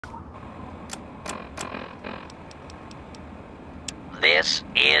This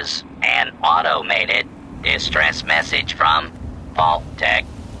is an automated distress message from Vault Tech.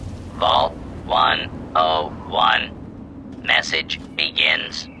 Vault 101. Message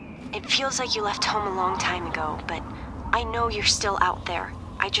begins. It feels like you left home a long time ago, but I know you're still out there.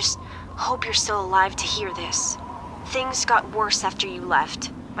 I just hope you're still alive to hear this. Things got worse after you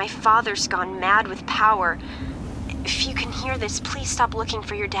left. My father's gone mad with power. If you can hear this, please stop looking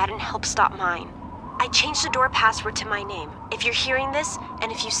for your dad and help stop mine. I changed the door password to my name. If you're hearing this,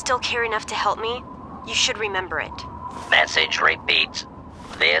 and if you still care enough to help me, you should remember it. Message repeats.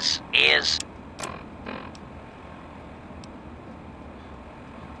 This is...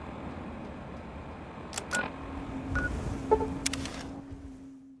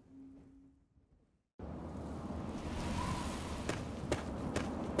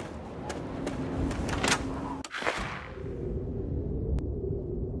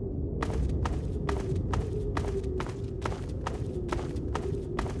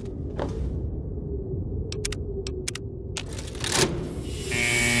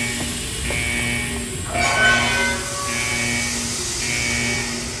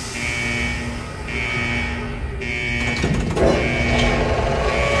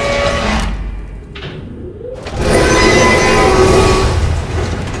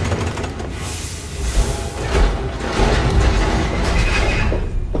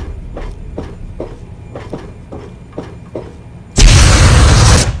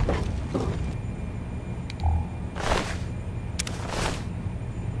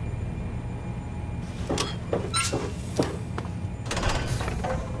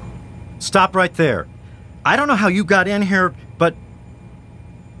 Stop right there. I don't know how you got in here, but...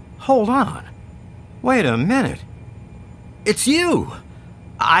 Hold on. Wait a minute. It's you!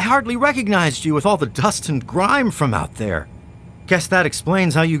 I hardly recognized you with all the dust and grime from out there. Guess that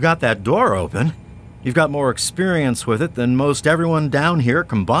explains how you got that door open. You've got more experience with it than most everyone down here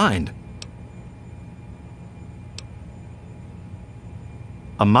combined.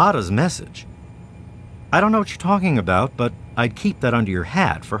 Amada's message. I don't know what you're talking about, but I'd keep that under your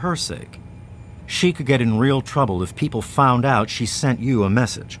hat for her sake. She could get in real trouble if people found out she sent you a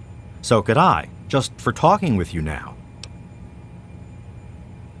message. So could I, just for talking with you now.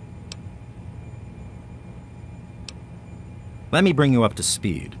 Let me bring you up to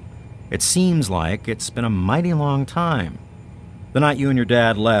speed. It seems like it's been a mighty long time. The night you and your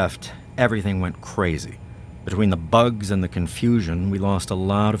dad left, everything went crazy. Between the bugs and the confusion, we lost a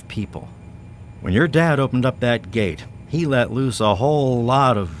lot of people. When your dad opened up that gate, he let loose a whole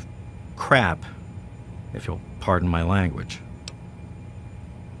lot of crap, if you'll pardon my language.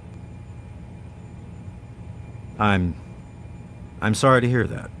 I'm sorry to hear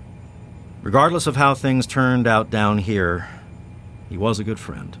that. Regardless of how things turned out down here, he was a good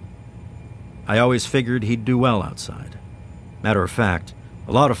friend. I always figured he'd do well outside. Matter of fact,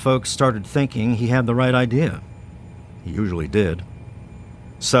 a lot of folks started thinking he had the right idea. He usually did.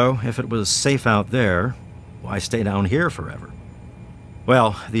 So, if it was safe out there, why stay down here forever?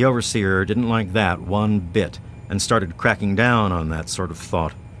 Well, the Overseer didn't like that one bit and started cracking down on that sort of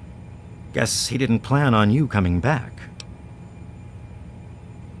thought. Guess he didn't plan on you coming back.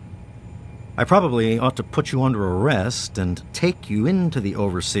 I probably ought to put you under arrest and take you into the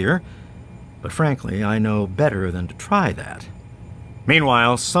Overseer, but frankly, I know better than to try that.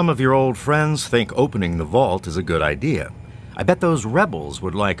 Meanwhile, some of your old friends think opening the vault is a good idea. I bet those rebels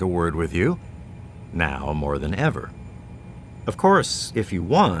would like a word with you, now more than ever. Of course, if you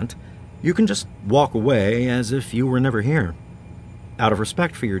want, you can just walk away as if you were never here. Out of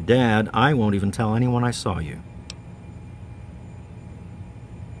respect for your dad, I won't even tell anyone I saw you.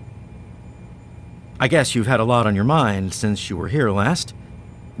 I guess you've had a lot on your mind since you were here last.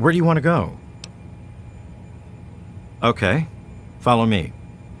 Where do you want to go? Okay, follow me.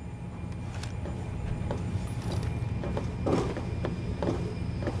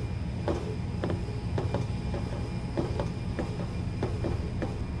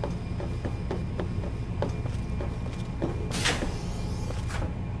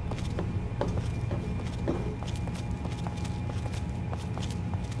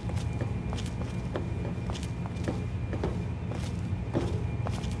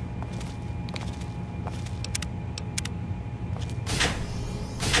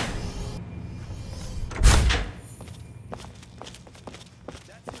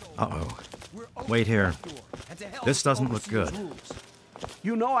 Uh-oh. Wait here. This doesn't look good.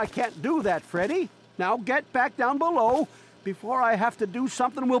 You know I can't do that, Freddy. Now get back down below before I have to do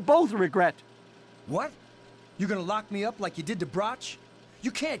something we'll both regret. What? You gonna lock me up like you did to Broch? You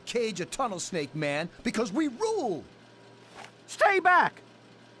can't cage a tunnel snake, man, because we rule! Stay back!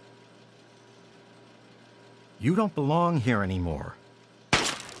 You don't belong here anymore.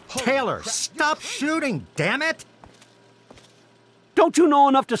 Taylor, stop shooting, damn it! Don't you know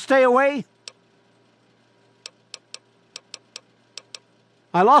enough to stay away?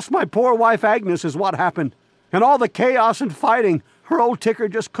 I lost my poor wife Agnes is what happened. And all the chaos and fighting, her old ticker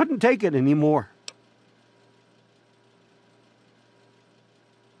just couldn't take it anymore.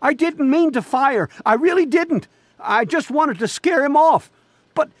 I didn't mean to fire. I really didn't. I just wanted to scare him off.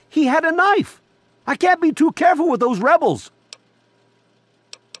 But he had a knife. I can't be too careful with those rebels.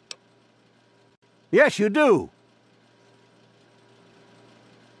 Yes, you do.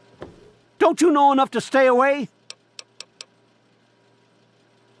 Don't you know enough to stay away?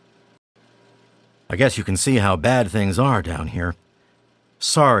 I guess you can see how bad things are down here.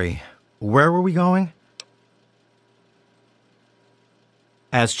 Sorry, where were we going?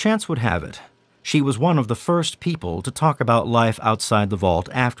 As chance would have it, she was one of the first people to talk about life outside the vault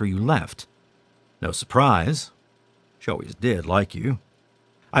after you left. No surprise. She always did like you.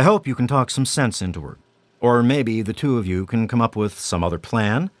 I hope you can talk some sense into her. Or maybe the two of you can come up with some other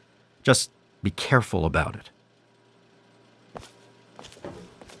plan. Just be careful about it.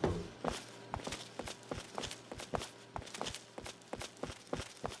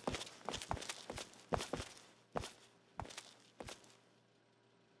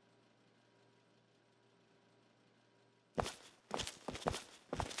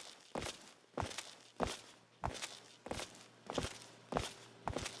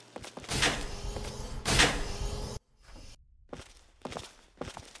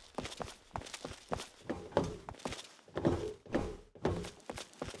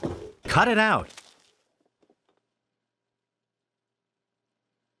 Cut it out.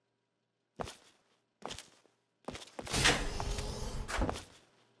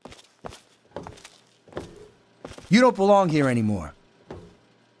 You don't belong here anymore.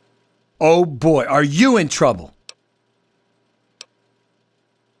 Oh boy, are you in trouble?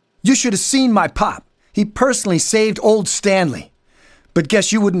 You should have seen my pop. He personally saved old Stanley. But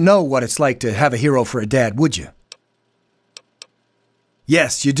guess you wouldn't know what it's like to have a hero for a dad, would you?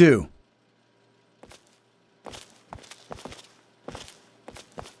 Yes, you do.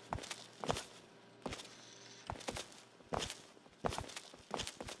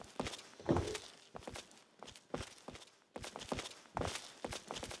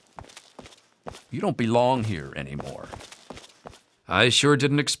 You don't belong here anymore. I sure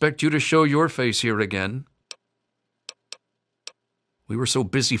didn't expect you to show your face here again. We were so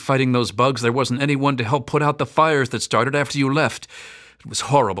busy fighting those bugs, there wasn't anyone to help put out the fires that started after you left. It was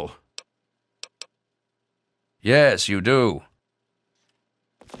horrible. Yes, you do.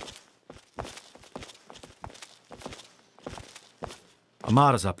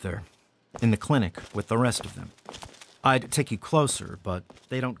 Amada's up there, in the clinic with the rest of them. I'd take you closer, but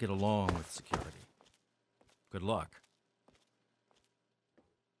they don't get along with security. Good luck.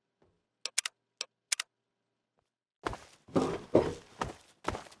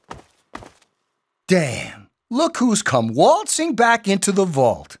 Damn, look who's come waltzing back into the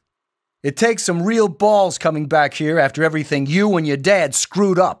vault. It takes some real balls coming back here after everything you and your dad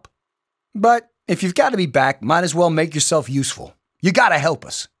screwed up. But if you've got to be back, might as well make yourself useful. You gotta help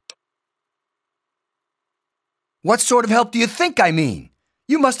us. What sort of help do you think I mean?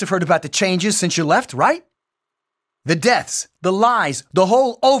 You must have heard about the changes since you left, right? The deaths, the lies, the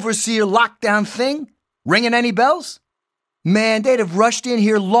whole overseer lockdown thing? Ringing any bells? Man, they'd have rushed in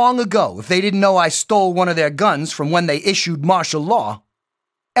here long ago if they didn't know I stole one of their guns from when they issued martial law.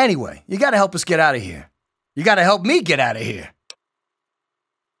 Anyway, you gotta help us get out of here. You gotta help me get out of here.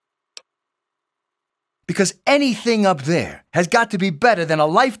 Because anything up there has got to be better than a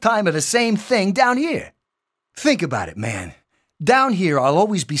lifetime of the same thing down here. Think about it, man. Down here, I'll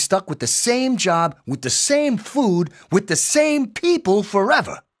always be stuck with the same job, with the same food, with the same people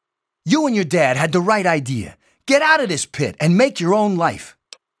forever. You and your dad had the right idea. Get out of this pit and make your own life.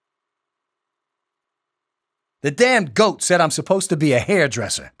 The damned goat said I'm supposed to be a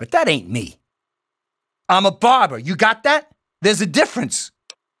hairdresser, but that ain't me. I'm a barber, you got that? There's a difference.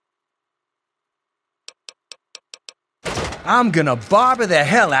 I'm gonna barber the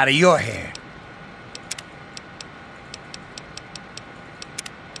hell out of your hair.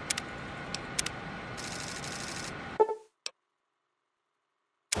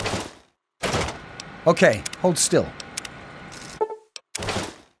 Okay, hold still.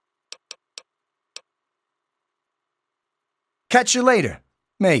 Catch you later,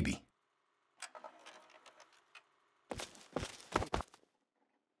 maybe.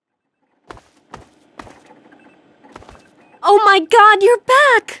 Oh my God, you're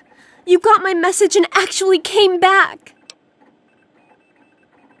back! You got my message and actually came back.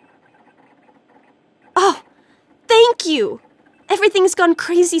 Oh, thank you. Everything's gone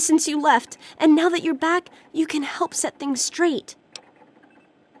crazy since you left, and now that you're back, you can help set things straight.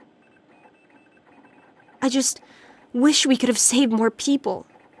 I just wish we could have saved more people.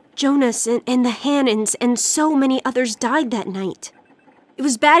 Jonas and the Hannons and so many others died that night. It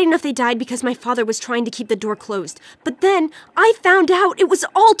was bad enough they died because my father was trying to keep the door closed, but then I found out it was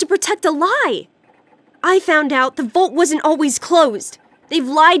all to protect a lie. I found out the vault wasn't always closed. They've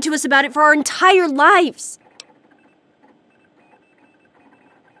lied to us about it for our entire lives.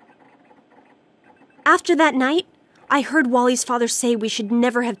 After that night, I heard Wally's father say we should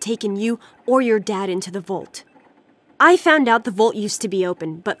never have taken you or your dad into the vault. I found out the vault used to be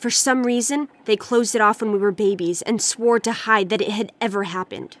open, but for some reason, they closed it off when we were babies and swore to hide that it had ever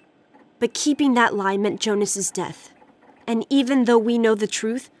happened. But keeping that lie meant Jonas's death. And even though we know the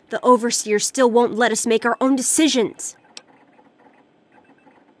truth, the Overseer still won't let us make our own decisions.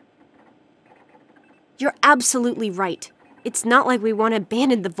 You're absolutely right. It's not like we want to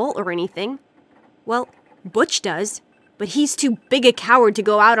abandon the vault or anything. Well, Butch does, but he's too big a coward to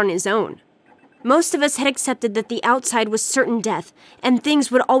go out on his own. Most of us had accepted that the outside was certain death, and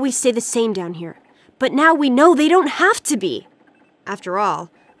things would always stay the same down here. But now we know they don't have to be. After all,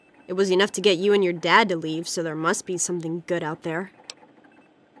 it was enough to get you and your dad to leave, so there must be something good out there.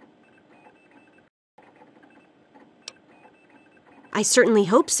 I certainly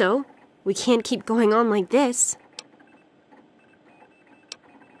hope so. We can't keep going on like this.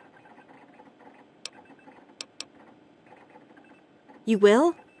 You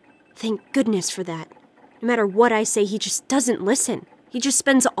will? Thank goodness for that. No matter what I say, he just doesn't listen. He just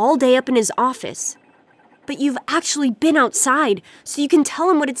spends all day up in his office. But you've actually been outside, so you can tell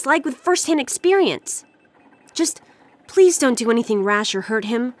him what it's like with first-hand experience. Just please don't do anything rash or hurt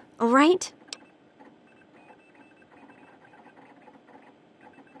him, all right?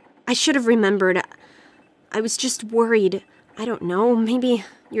 I should have remembered. I was just worried. I don't know, maybe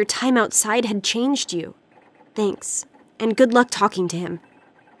your time outside had changed you. Thanks, and good luck talking to him.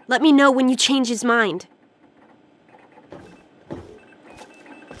 Let me know when you change his mind.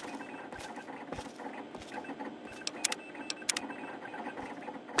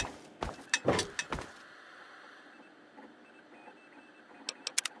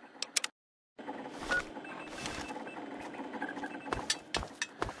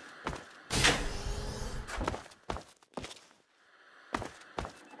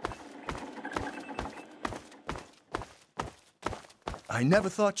 I never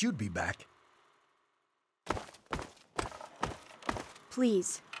thought you'd be back.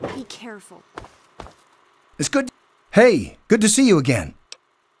 Please, be careful. It's good. Hey, good to see you again.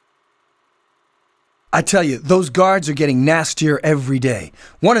 I tell you, those guards are getting nastier every day.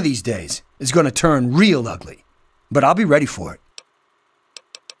 One of these days, it's going to turn real ugly. But I'll be ready for it.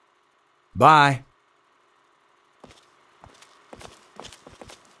 Bye.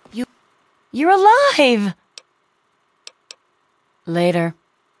 You're alive! Later.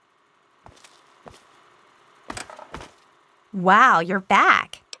 Wow, you're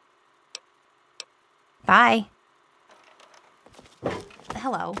back. Bye.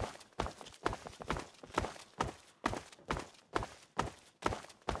 Hello.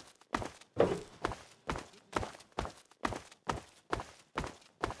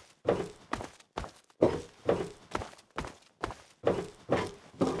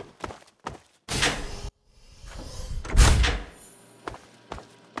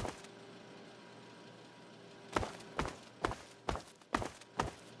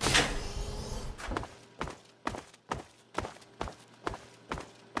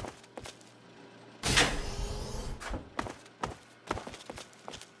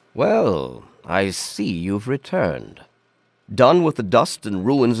 Well, I see you've returned. Done with the dust and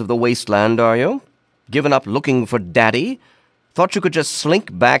ruins of the wasteland, are you? Given up looking for Daddy? Thought you could just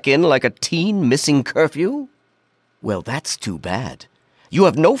slink back in like a teen missing curfew? Well, that's too bad. You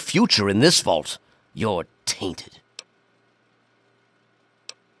have no future in this vault. You're tainted.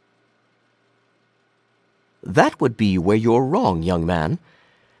 That would be where you're wrong, young man.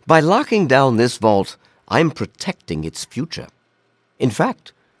 By locking down this vault, I'm protecting its future. In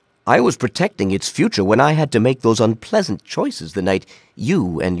fact, I was protecting its future when I had to make those unpleasant choices the night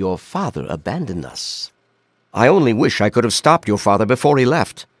you and your father abandoned us. I only wish I could have stopped your father before he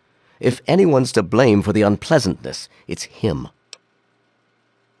left. If anyone's to blame for the unpleasantness, it's him.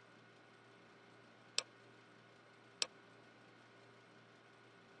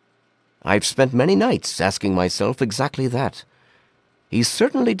 I've spent many nights asking myself exactly that. He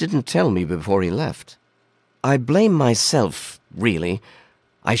certainly didn't tell me before he left. I blame myself, really.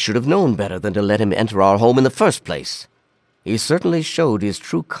 I should have known better than to let him enter our home in the first place. He certainly showed his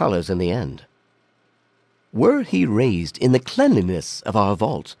true colors in the end. Were he raised in the cleanliness of our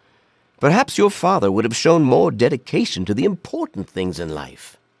vault, perhaps your father would have shown more dedication to the important things in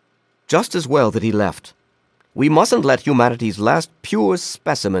life. Just as well that he left. We mustn't let humanity's last pure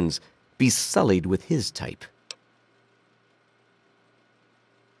specimens be sullied with his type.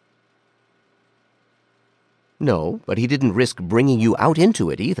 No, but he didn't risk bringing you out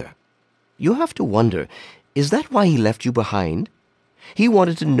into it either. You have to wonder, is that why he left you behind? He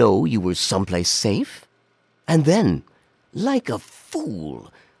wanted to know you were someplace safe? And then, like a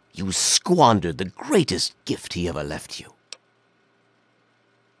fool, you squandered the greatest gift he ever left you.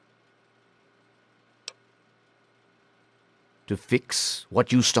 To fix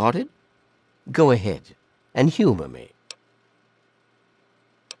what you started? Go ahead and humor me.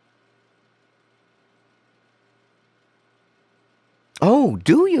 Oh,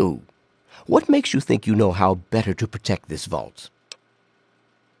 do you? What makes you think you know how better to protect this vault?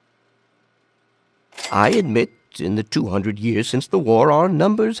 I admit, in the 200 years since the war, our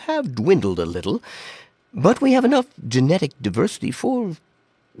numbers have dwindled a little, but we have enough genetic diversity for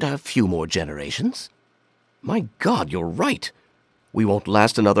a few more generations. My God, you're right. We won't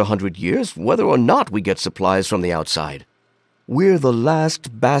last another 100 years, whether or not we get supplies from the outside. We're the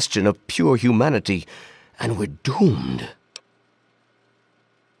last bastion of pure humanity, and we're doomed.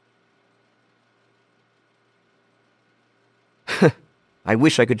 I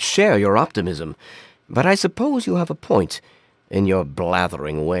wish I could share your optimism, but I suppose you have a point in your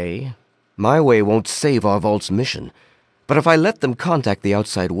blathering way. My way won't save our vault's mission, but if I let them contact the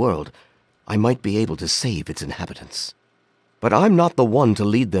outside world, I might be able to save its inhabitants. But I'm not the one to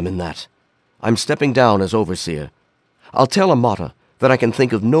lead them in that. I'm stepping down as overseer. I'll tell Amata that I can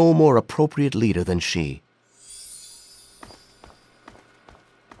think of no more appropriate leader than she.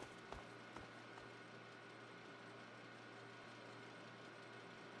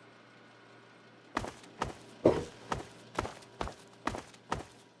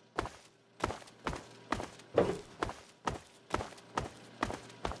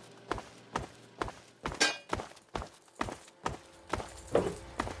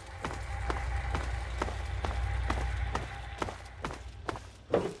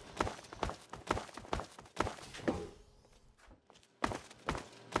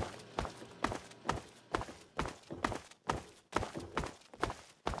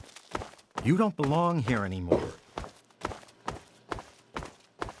 You don't belong here anymore.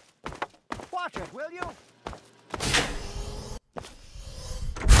 Watch it, will you?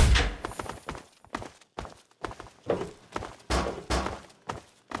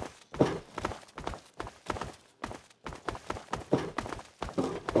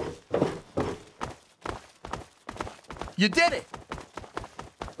 You did it!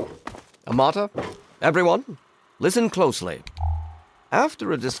 Amata, everyone, listen closely.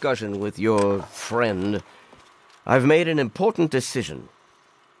 After a discussion with your friend, I've made an important decision.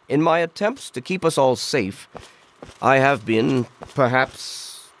 In my attempts to keep us all safe, I have been,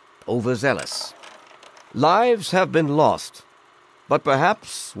 perhaps, overzealous. Lives have been lost, but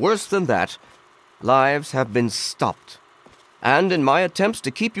perhaps worse than that, lives have been stopped. And in my attempts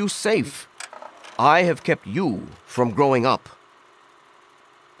to keep you safe, I have kept you from growing up.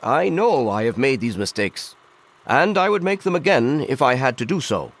 I know I have made these mistakes, and I would make them again if I had to do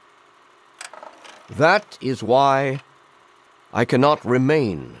so. That is why I cannot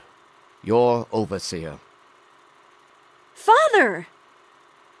remain your overseer. Father!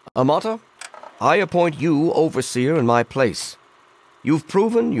 Amata, I appoint you overseer in my place. You've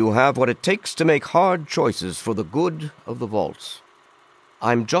proven you have what it takes to make hard choices for the good of the vaults.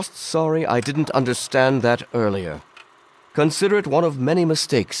 I'm just sorry I didn't understand that earlier. Consider it one of many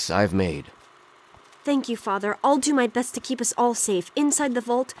mistakes I've made. Thank you, Father. I'll do my best to keep us all safe, inside the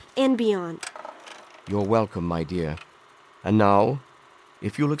vault and beyond. You're welcome, my dear. And now,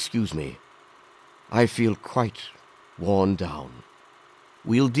 if you'll excuse me, I feel quite worn down.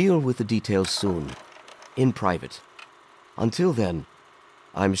 We'll deal with the details soon, in private. Until then,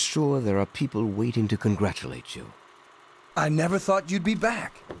 I'm sure there are people waiting to congratulate you. I never thought you'd be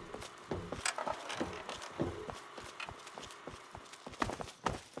back.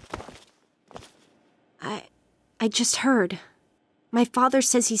 I just heard. My father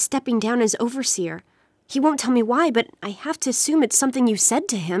says he's stepping down as overseer. He won't tell me why, but I have to assume it's something you said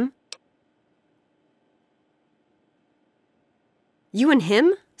to him. You and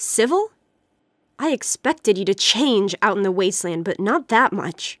him? Civil? I expected you to change out in the wasteland, but not that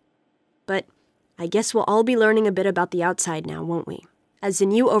much. But I guess we'll all be learning a bit about the outside now, won't we? As the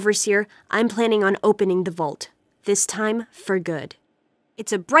new overseer, I'm planning on opening the vault. This time, for good.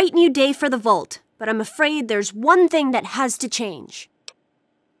 It's a bright new day for the vault, but I'm afraid there's one thing that has to change.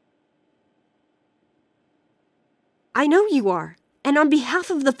 I know you are. And on behalf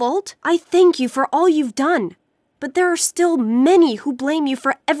of the Vault, I thank you for all you've done. But there are still many who blame you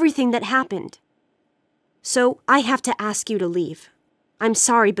for everything that happened. So I have to ask you to leave. I'm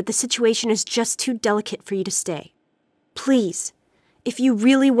sorry, but the situation is just too delicate for you to stay. Please, if you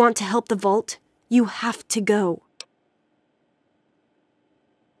really want to help the Vault, you have to go.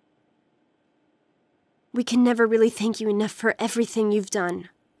 We can never really thank you enough for everything you've done.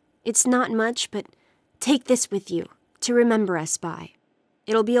 It's not much, but take this with you to remember us by.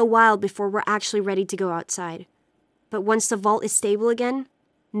 It'll be a while before we're actually ready to go outside. But once the Vault is stable again,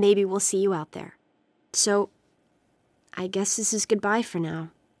 maybe we'll see you out there. So, I guess this is goodbye for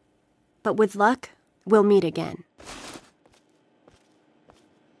now. But with luck, we'll meet again.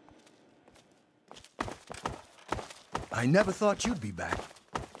 I never thought you'd be back.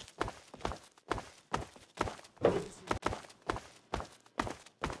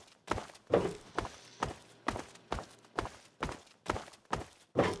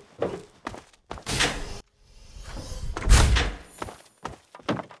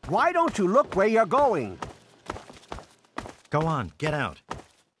 Why don't you look where you're going? Go on, get out.